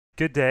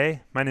Good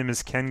day. My name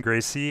is Ken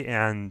Gracie,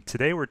 and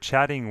today we're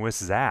chatting with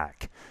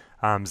Zach.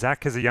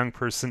 Zach is a young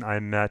person I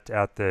met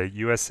at the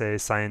USA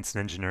Science and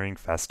Engineering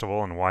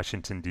Festival in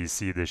Washington,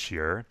 D.C. this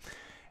year.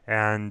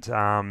 And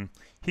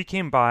he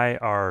came by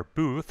our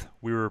booth.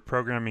 We were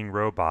programming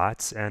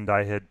robots, and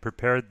I had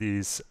prepared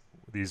these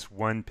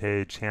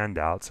one-page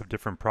handouts of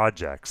different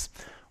projects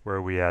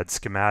where we had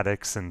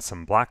schematics and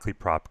some Blockly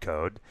prop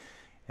code.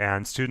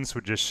 And students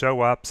would just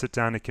show up, sit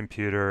down at a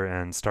computer,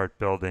 and start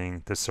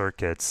building the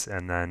circuits,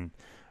 and then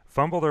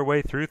fumble their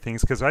way through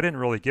things because I didn't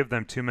really give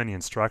them too many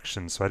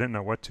instructions, so I didn't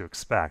know what to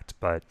expect.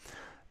 But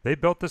they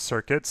built the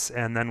circuits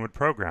and then would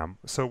program.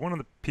 So one of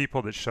the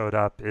people that showed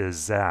up is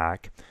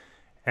Zach.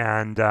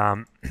 And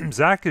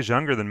Zach is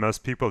younger than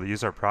most people that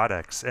use our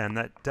products, and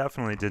that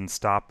definitely didn't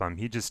stop him.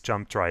 He just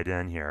jumped right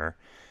in here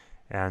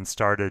and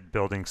started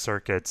building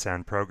circuits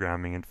and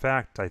programming. In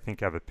fact, I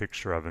think I have a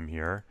picture of him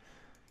here.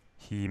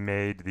 He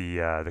made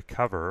the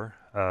cover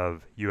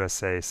of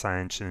USA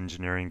Science and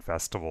Engineering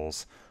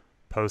Festival's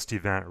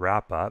post-event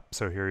wrap-up.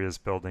 So here he is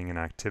building an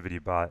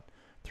ActivityBot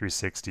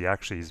 360.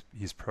 Actually,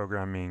 he's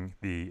programming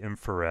the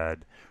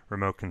infrared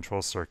remote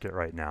control circuit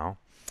right now.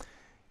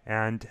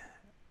 And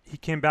he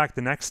came back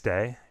the next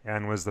day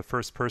and was the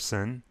first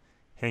person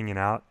hanging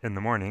out in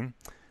the morning.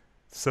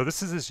 So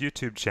this is his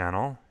YouTube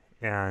channel,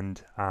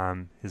 and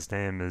his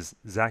name is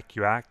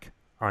zakUak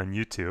on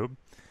YouTube.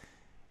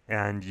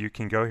 And you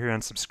can go here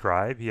and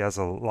subscribe. He has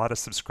a lot of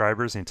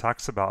subscribers, and he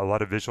talks about a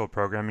lot of visual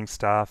programming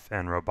stuff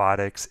and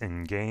robotics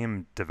and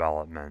game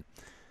development.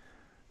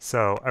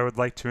 So I would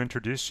like to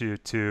introduce you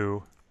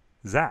to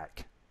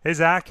Zach. Hey,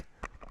 Zach.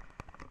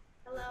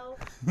 Hello.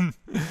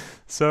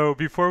 So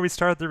before we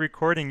started the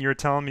recording, you were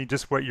telling me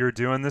just what you were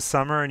doing this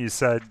summer, and you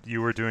said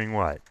you were doing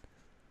what?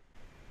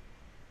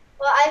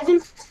 Well, I've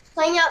been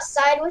playing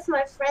outside with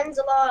my friends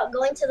a lot,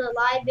 going to the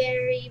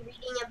library,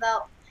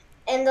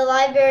 in the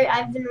library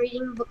I've been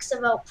reading books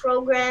about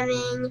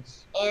programming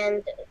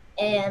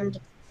and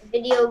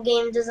video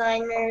game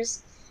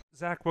designers.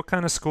 Zach, what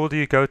kind of school do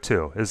you go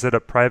to? Is it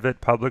a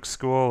private public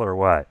school or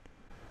what?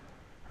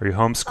 Are you Oh,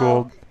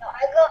 homeschooled? no,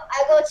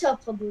 I go to a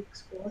public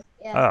school.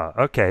 Yeah.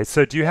 Oh, okay.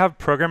 So do you have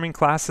programming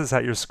classes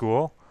at your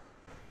school?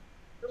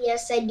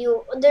 Yes, I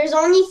do. There's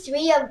only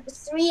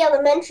three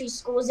elementary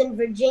schools in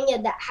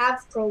Virginia that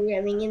have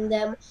programming in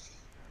them.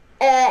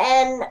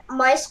 And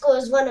my school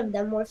is one of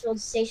them, Moorfield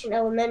Station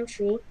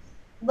Elementary.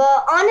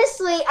 But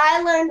honestly,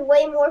 I learned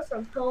way more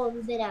from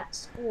home than at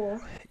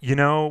school. You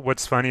know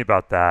what's funny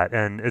about that,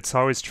 and it's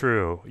always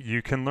true,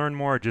 you can learn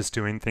more just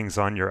doing things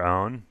on your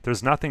own.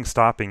 There's nothing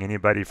stopping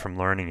anybody from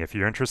learning. If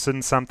you're interested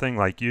in something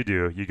like you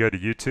do, you go to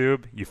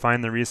YouTube, you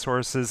find the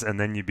resources, and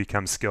then you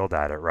become skilled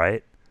at it,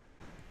 right?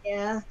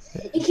 Yeah,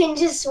 you can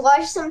just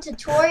watch some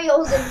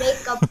tutorials and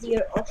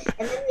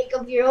then make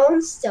up your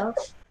own stuff.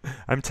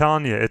 I'm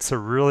telling you, it's a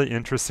really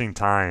interesting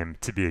time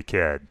to be a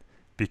kid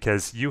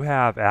because you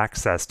have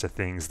access to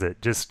things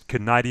that just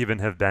could not even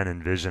have been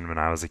envisioned when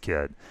I was a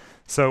kid.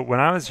 So when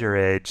I was your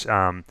age,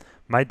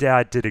 my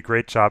dad did a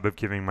great job of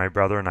giving my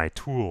brother and I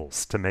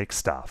tools to make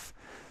stuff.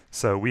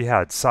 So we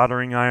had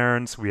soldering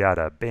irons, we had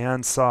a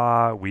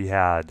bandsaw, we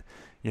had,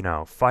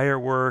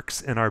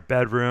 fireworks in our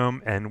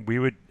bedroom, and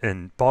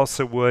and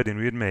balsa wood, and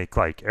we would make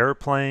like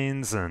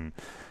airplanes and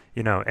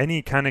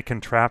any kind of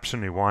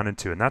contraption we wanted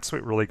to. And that's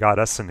what really got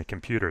us into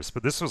computers.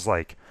 But this was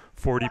like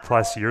 40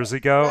 plus years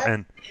ago. That's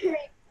And great.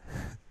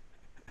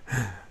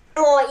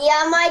 Oh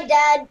yeah, my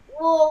dad.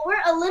 Well,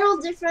 we're a little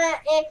different.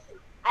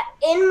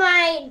 In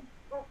my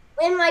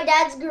in my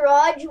dad's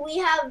garage, we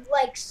have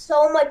like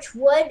so much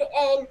wood,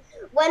 and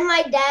when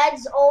my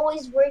dad's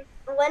always work,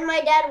 when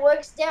my dad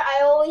works there,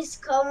 I always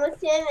come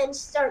with him and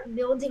start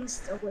building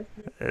stuff with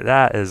him.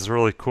 that is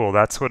really cool.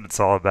 That's what it's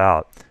all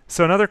about.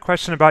 So another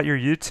question about your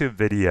YouTube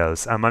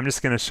videos. I'm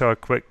just going to show a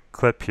quick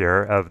clip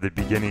here of the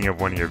beginning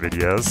of one of your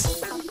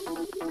videos.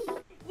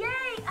 Yay!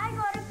 I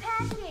got a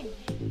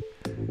package.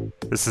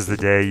 This is the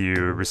day you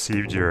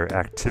received your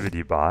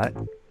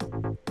ActivityBot.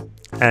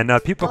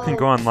 And people can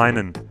go Oh, online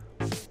and,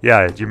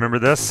 yeah, do you remember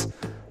this?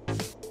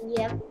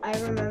 yep, I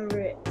remember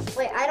it.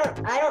 Wait, I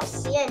don't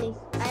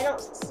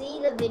see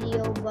the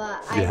video,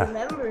 but I Yeah.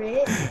 remember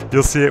it.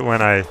 You'll see it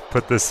when I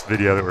put this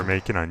video that we're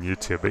making on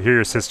YouTube. But here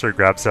your sister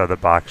grabs out of the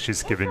box.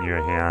 She's It's giving a you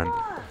a hand.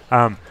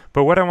 robot.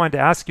 But what I wanted to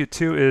ask you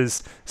too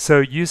is, so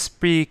you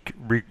speak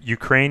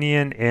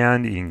Ukrainian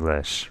and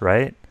English,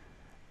 right?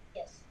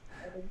 Yes,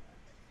 I do.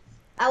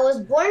 I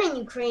was born in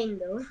Ukraine,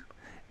 though.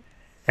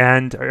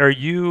 And are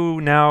you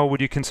now,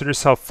 would you consider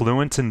yourself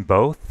fluent in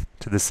both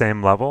to the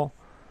same level?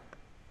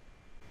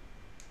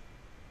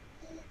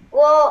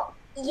 Well,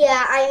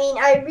 yeah, I mean,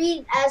 I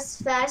read as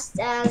fast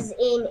as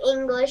in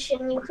English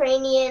and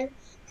Ukrainian,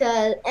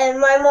 and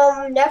my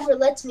mom never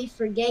lets me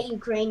forget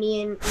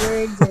Ukrainian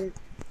words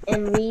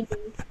and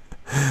reading.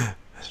 That's,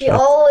 She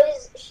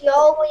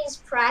always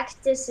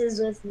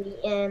practices with me,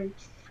 and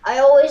I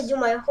always do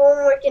my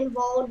homework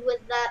involved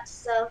with that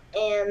stuff.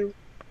 And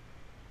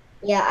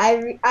yeah,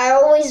 I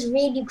always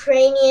read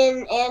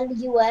Ukrainian and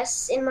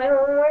US in my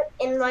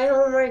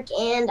homework,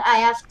 and I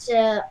have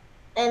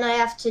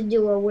to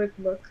do a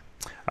workbook.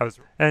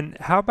 And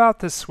how about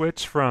the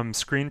switch from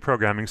screen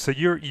programming? So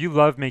you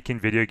love making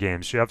video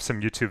games. You have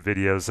some YouTube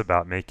videos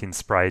about making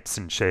sprites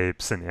and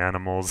shapes and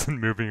animals and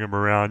moving them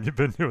around. You've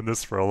been doing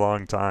this for a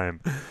long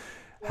time.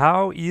 Yeah.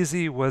 How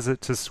easy was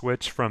it to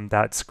switch from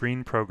that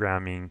screen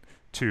programming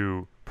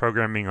to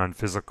programming on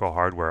physical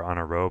hardware on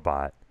a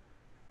robot?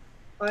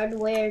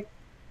 Hardware.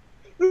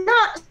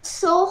 Not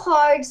so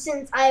hard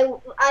since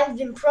I've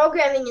been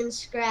programming in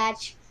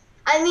Scratch.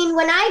 I mean,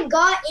 when I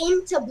got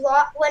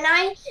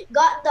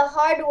the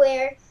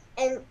hardware,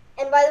 and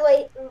by the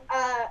way,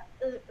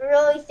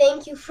 really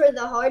thank you for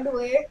the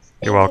hardware.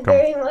 You're Thank you welcome.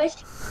 very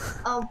much.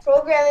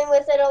 Programming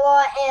with it a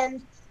lot,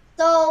 and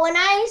so when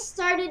I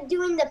started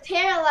doing the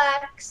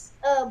parallax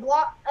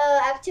block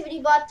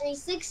activity bot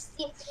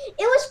 360, it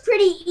was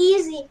pretty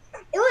easy.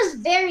 It was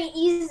very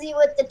easy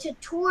with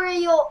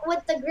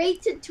the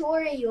great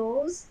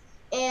tutorials,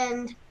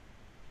 and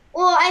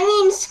well, I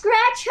mean,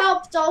 Scratch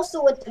helped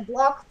also with the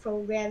block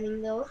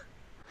programming, though.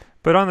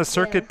 But on the Yeah.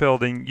 circuit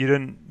building, you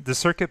didn't. The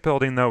circuit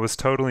building though was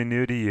totally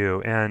new to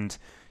you, and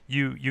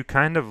you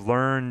kind of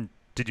learned.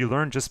 Did you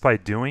learn just by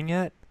doing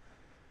it?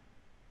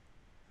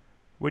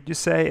 Would you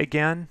say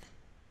again?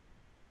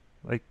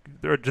 Like,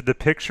 or did the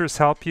pictures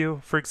help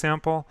you, for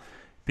example?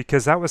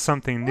 Because that was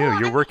something new. Well,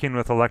 You're I working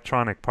with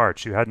electronic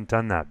parts. You hadn't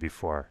done that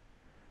before.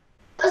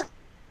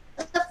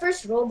 was the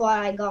first robot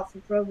I got for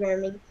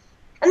programming.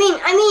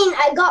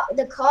 I got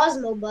the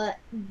Cosmo, but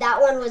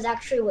that one was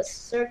actually with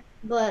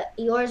but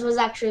yours was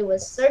actually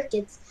with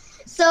circuits.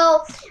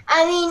 So,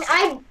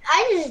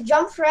 I just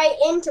jumped right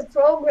into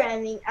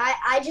programming.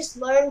 I just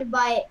learned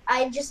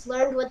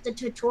with the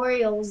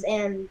tutorials,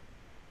 and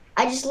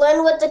I just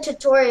learned with the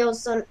tutorials.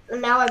 So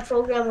now I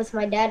program with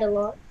my dad a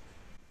lot.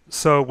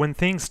 So when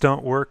things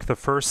don't work the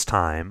first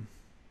time,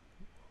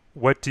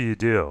 what do you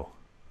do?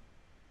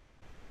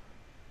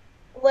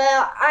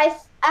 Well, I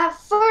at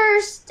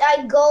first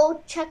I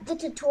go check the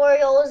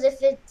tutorials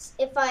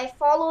if I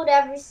followed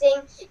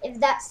everything. If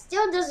that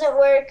still doesn't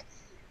work,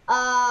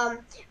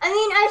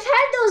 I've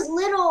had those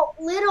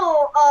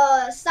little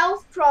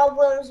self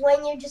problems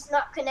when you're just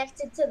not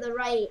connected to the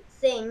right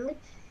thing,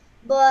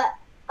 but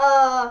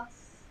uh,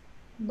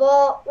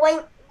 but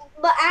when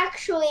but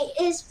actually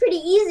it's pretty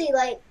easy.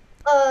 Like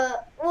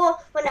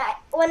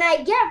when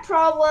I get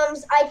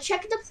problems, I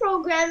check the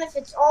program if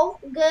it's all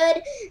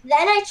good.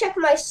 Then I check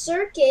my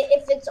circuit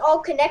if it's all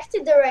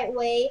connected the right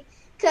way.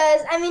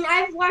 Cause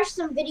I've watched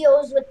some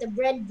videos with the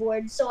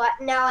breadboard, so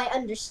now I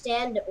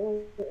understand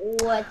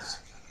what's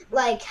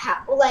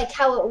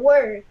how it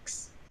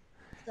works.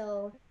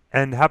 So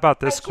And how about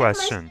I this check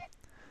my question?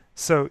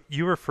 So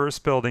you were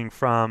first building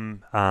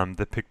from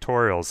the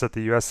pictorials at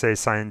the USA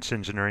Science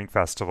Engineering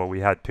Festival.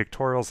 We had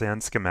pictorials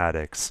and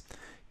schematics.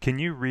 Can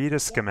you read a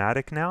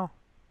schematic now?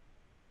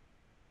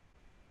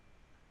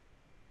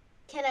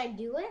 Can I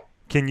do it?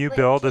 Can you Wait,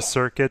 build a can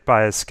circuit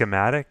by a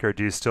schematic, or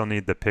do you still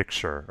need the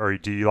picture, or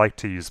do you like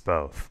to use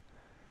both?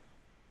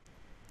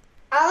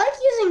 I like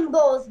using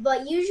both,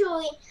 but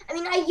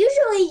I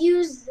usually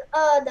use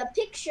the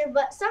picture,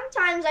 but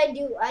sometimes I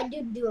do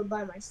it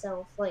by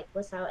myself, like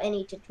without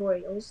any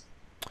tutorials.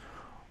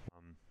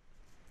 Um,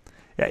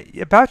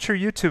 yeah, about your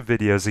YouTube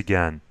videos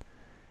again.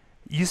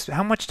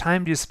 How much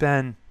time do you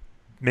spend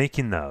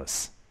making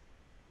those?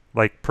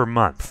 Like per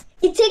month?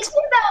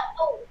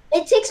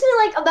 It takes me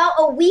like about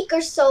a week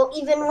or so,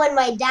 even when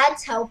my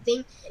dad's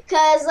helping,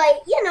 cause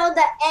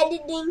the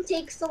editing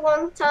takes a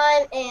long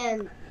time,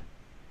 and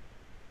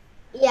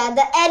yeah,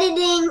 the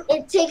editing,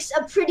 it takes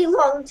a pretty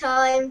long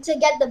time to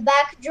get the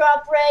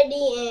backdrop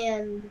ready,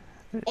 and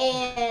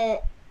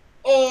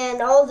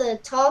and all the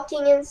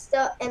talking and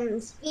stuff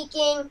and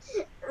speaking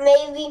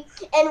maybe.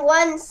 And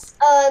once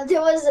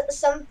there was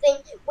something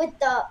with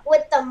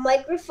the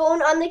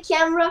microphone on the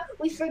camera,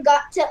 we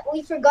forgot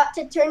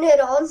to turn it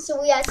on,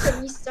 so we had to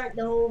restart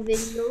the whole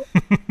video.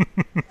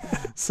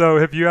 So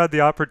have you had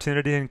the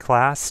opportunity in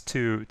class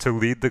to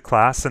lead the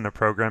class in a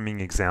programming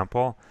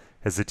example?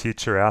 Has the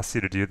teacher asked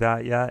you to do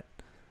that yet?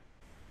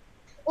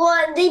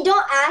 Well, they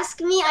don't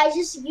ask me. I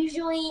just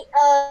usually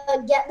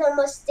get the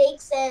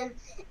mistakes, and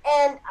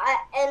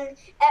I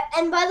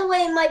and by the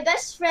way, my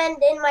best friend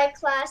in my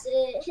class,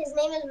 his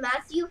name is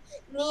Matthew.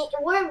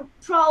 We're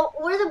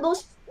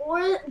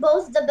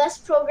both the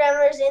best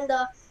programmers in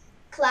the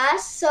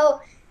class.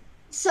 So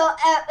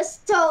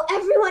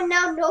everyone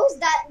now knows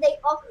that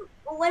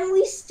when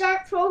we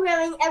start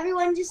programming,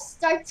 everyone just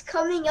starts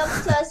coming up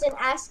to us and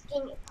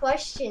asking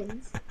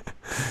questions.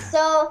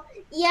 So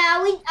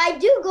yeah, I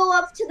do go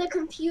up to the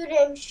computer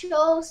and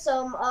show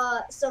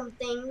some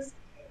things.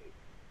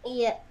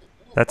 Yeah.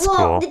 That's Well,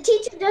 cool. the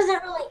teacher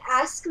doesn't really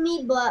ask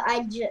me, but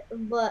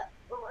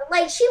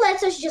like she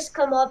lets us just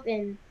come up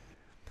and.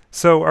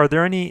 So are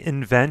there any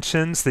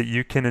inventions that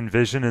you can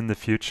envision in the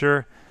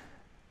future?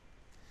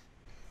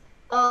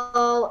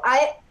 Oh,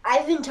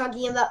 I've been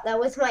talking about that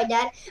with my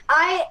dad.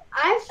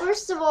 I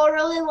first of all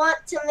really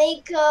want to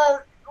make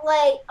a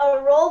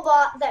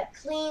robot that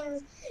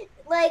cleans.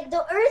 Like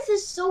the earth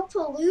is so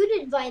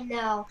polluted by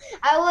now.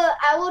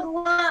 I would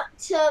want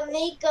to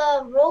make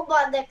a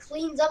robot that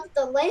cleans up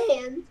the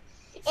land,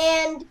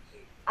 And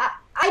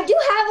I do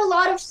have a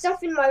lot of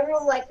stuff in my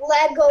room, like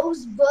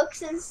Legos,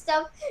 books, and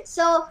stuff.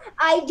 So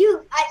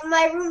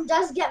my room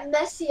does get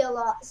messy a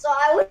lot. So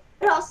I would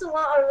also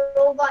want a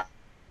robot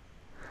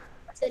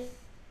to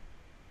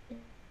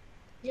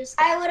just.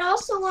 I would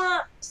also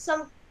want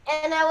some,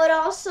 and I would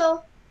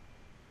also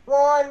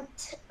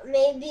want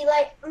maybe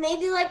like a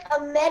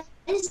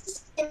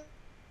medicine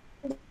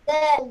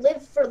that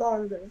live for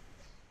longer.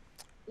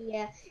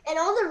 Yeah, and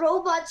all the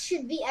robots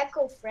should be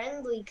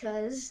eco-friendly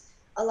because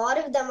a lot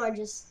of them are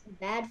just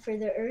bad for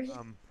the earth.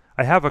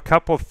 I have a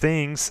couple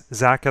things,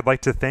 Zach. I'd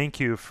like to thank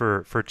you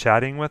for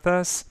chatting with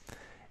us,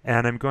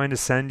 and I'm going to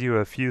send you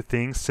a few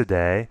things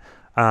today.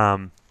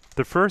 The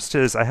first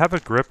is I have a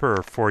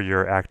gripper for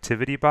your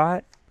activity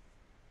bot.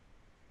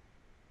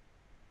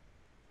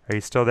 Are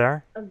you still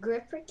there? A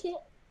gripper kit?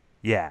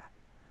 Yeah.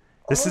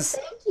 This Oh, is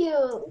thank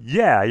you.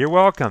 Yeah, you're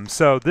welcome.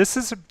 So this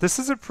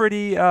is a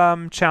pretty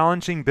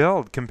challenging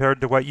build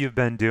compared to what you've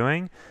been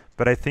doing,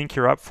 but I think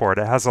you're up for it.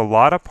 It has a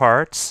lot of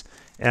parts,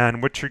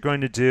 and what you're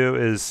going to do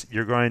is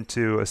you're going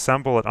to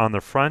assemble it on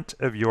the front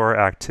of your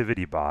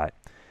activity bot.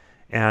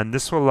 And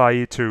this will allow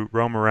you to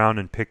roam around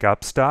and pick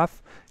up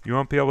stuff. You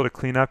won't be able to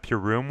clean up your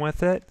room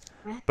with it,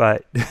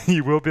 but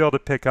you will be able to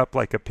pick up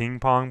like a ping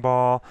pong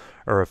ball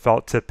or a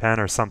felt tip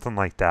pen or something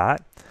like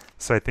that.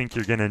 So I think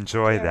you're going to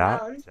enjoy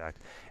that. Around.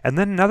 And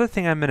then another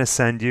thing I'm going to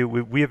send you,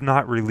 we have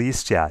not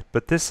released yet,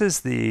 but this is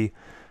the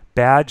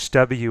Badge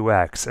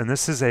WX, and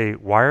this is a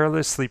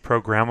wirelessly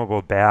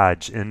programmable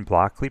badge in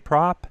Blockly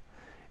Prop.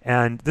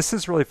 And this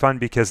is really fun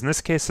because in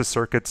this case the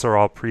circuits are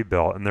all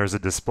pre-built and there's a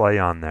display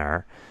on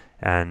there.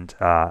 And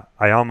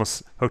I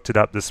almost hooked it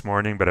up this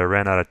morning, but I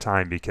ran out of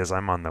time because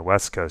I'm on the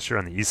West Coast, you're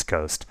on the East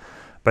Coast.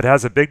 But it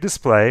has a big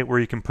display where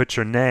you can put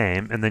your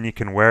name and then you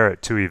can wear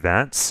it to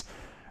events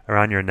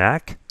around your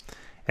neck.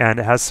 And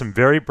it has some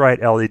very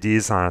bright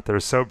LEDs on it. They're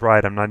so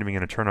bright I'm not even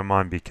going to turn them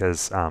on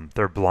because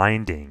they're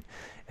blinding.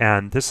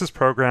 And this is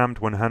programmed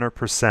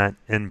 100%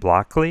 in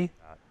Blockly.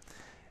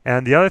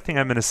 And the other thing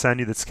I'm going to send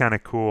you that's kind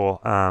of cool,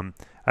 I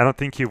don't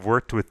think you've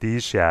worked with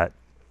these yet.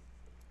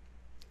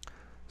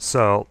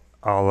 So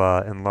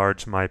I'll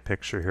enlarge my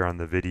picture here on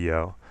the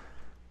video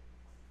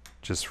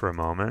just for a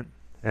moment.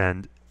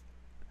 And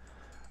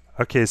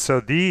okay,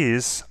 so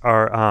these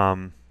are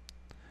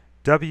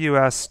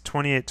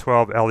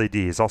WS2812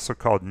 LEDs, also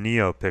called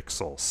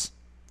NeoPixels.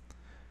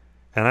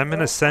 And I'm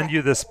going to send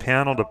you this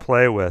panel to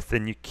play with,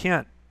 and you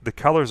can't, the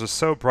colors are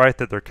so bright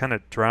that they're kind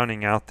of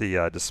drowning out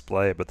the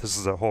display, but this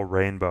is a whole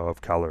rainbow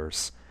of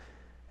colors.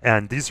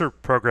 And these are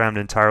programmed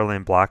entirely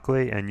in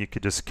Blockly, and you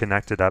could just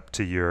connect it up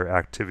to your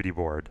activity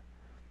board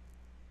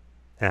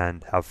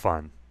and have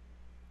fun.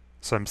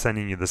 So I'm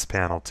sending you this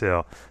panel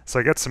too. So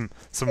I got some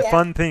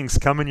fun things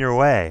coming your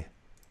way.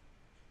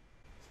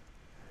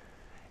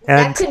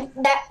 And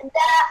that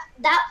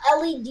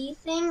LED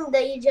thing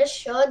that you just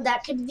showed,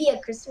 that could be a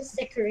Christmas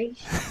decoration.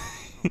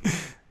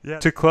 yeah.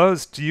 To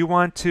close, do you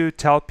want to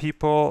tell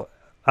people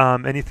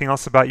anything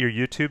else about your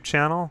YouTube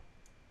channel?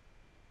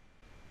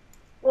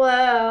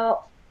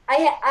 Well,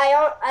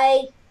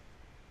 I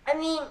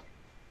mean,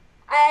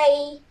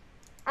 I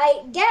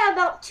get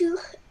about two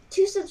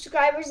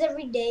subscribers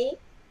every day.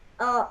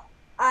 I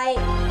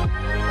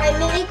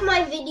make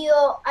my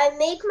videos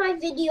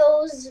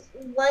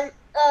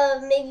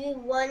maybe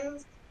one.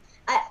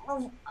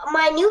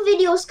 My new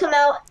videos come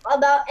out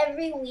about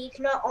every week,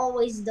 not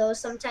always though.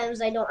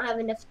 Sometimes I don't have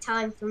enough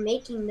time for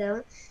making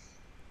them,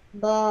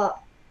 but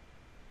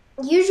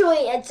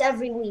usually it's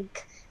every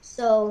week.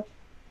 So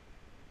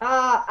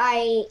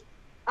I'm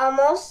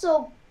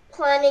also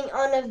planning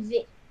on a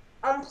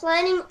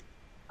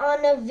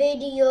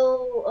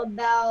video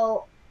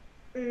about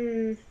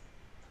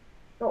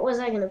what was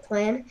I gonna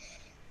plan?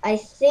 I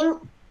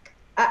think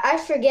I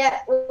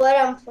forget what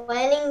I'm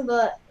planning,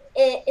 but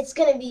it's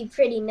gonna be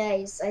pretty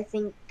nice. I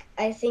think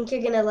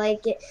you're gonna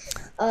like it.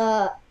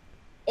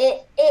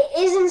 It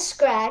is in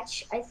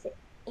Scratch. I think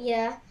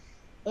yeah,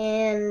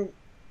 and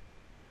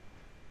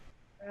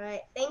all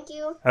right. Thank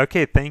you.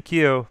 Okay, thank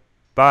you.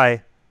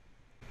 Bye.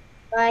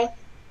 Bye.